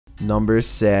Number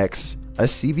 6. A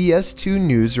CBS 2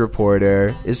 news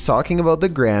reporter is talking about the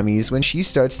Grammys when she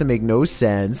starts to make no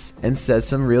sense and says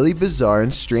some really bizarre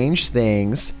and strange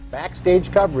things.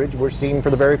 Backstage coverage we're seeing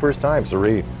for the very first time.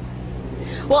 Sari.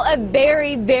 Well, a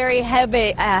very, very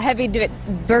heavy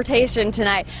debatation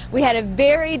tonight. We had a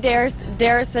very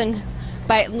Darrison.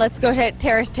 But let's go to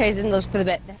Terrace Chase and look for the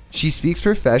bit. She speaks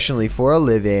professionally for a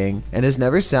living and has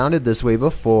never sounded this way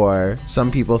before.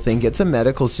 Some people think it's a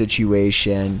medical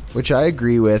situation, which I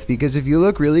agree with because if you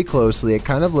look really closely, it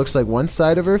kind of looks like one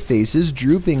side of her face is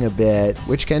drooping a bit,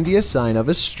 which can be a sign of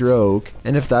a stroke.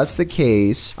 And if that's the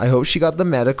case, I hope she got the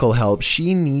medical help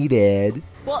she needed.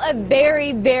 Well, a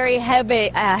very, very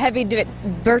heavy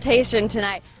debatation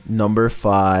tonight. Number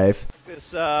 5.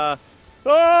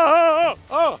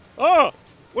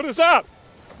 What is up?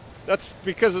 That's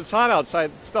because it's hot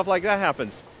outside. Stuff like that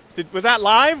happens. Was that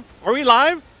live? Are we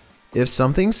live? If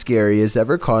something scary is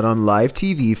ever caught on live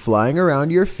TV flying around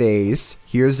your face,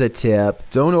 here's a tip.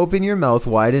 Don't open your mouth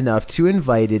wide enough to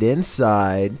invite it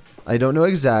inside. I don't know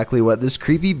exactly what this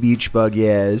creepy beach bug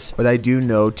is, but I do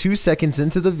know 2 seconds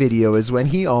into the video is when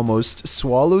he almost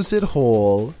swallows it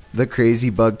whole. The crazy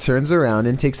bug turns around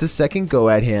and takes a second go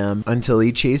at him until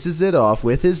he chases it off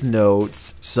with his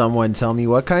notes. Someone tell me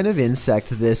what kind of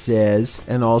insect this is,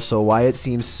 and also why it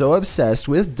seems so obsessed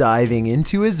with diving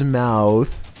into his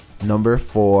mouth. Number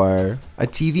 4. A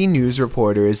TV news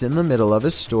reporter is in the middle of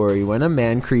a story when a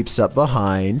man creeps up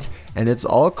behind, and it's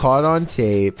all caught on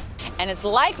tape. And it's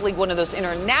likely one of those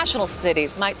international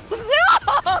cities might... No!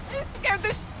 You scared the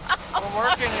shit out of me. I'm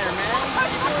working here, man. How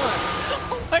you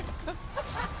doing? Oh my God.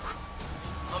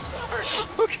 I'm sorry.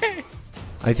 Okay.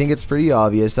 I think it's pretty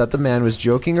obvious that the man was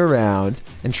joking around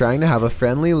and trying to have a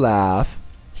friendly laugh.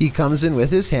 He comes in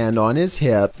with his hand on his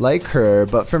hip, like her,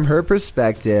 but from her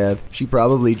perspective, she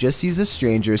probably just sees a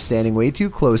stranger standing way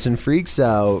too close and freaks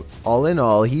out. All in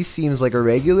all, he seems like a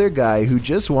regular guy who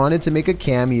just wanted to make a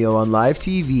cameo on live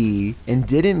TV and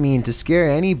didn't mean to scare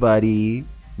anybody.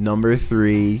 Number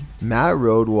 3. Matt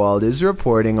Rodewald is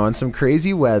reporting on some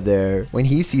crazy weather when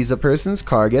he sees a person's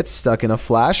car get stuck in a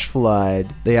flash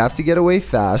flood. They have to get away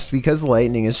fast because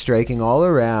lightning is striking all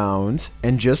around.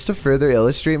 And just to further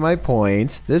illustrate my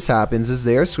point, this happens as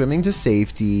they are swimming to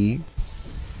safety.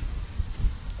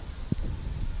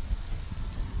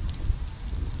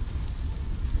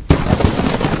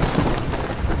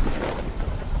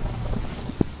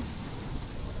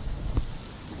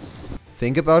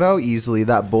 Think about how easily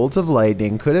that bolt of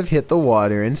lightning could have hit the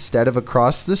water instead of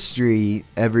across the street.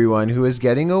 Everyone who is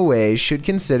getting away should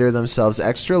consider themselves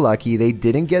extra lucky they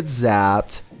didn't get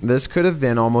zapped. This could have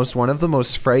been almost one of the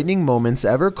most frightening moments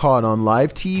ever caught on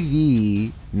live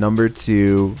TV. Number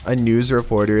 2. A news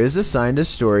reporter is assigned a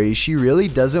story she really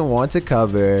doesn't want to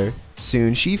cover.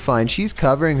 Soon she finds she's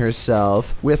covering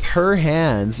herself with her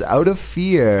hands out of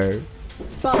fear.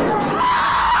 But